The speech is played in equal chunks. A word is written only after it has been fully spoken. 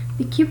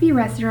The Kewpee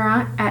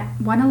restaurant at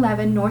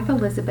 111 North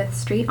Elizabeth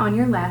Street on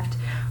your left,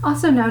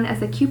 also known as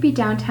the Kewpee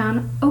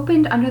Downtown,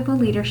 opened under the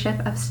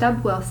leadership of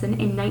Stub Wilson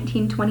in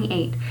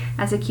 1928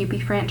 as a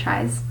Kewpee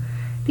franchise.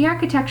 The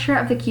architecture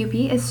of the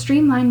Kewpee is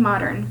streamlined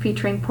modern,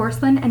 featuring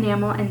porcelain,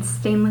 enamel, and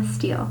stainless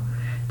steel.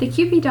 The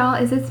Kewpee doll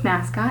is its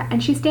mascot,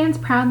 and she stands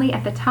proudly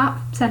at the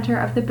top center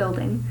of the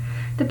building.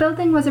 The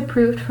building was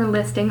approved for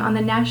listing on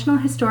the National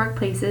Historic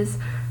Places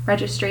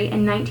Registry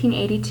in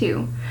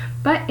 1982,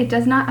 but it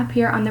does not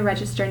appear on the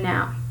register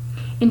now.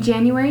 In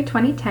January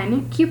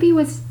 2010, Kewpee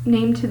was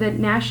named to the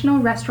National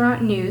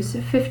Restaurant News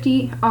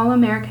 50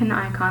 All-American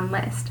Icon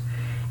list.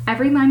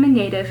 Every Lima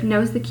native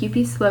knows the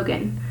Kewpee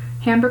slogan,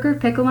 "Hamburger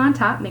pickle on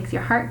top makes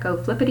your heart go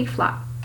flippity-flop."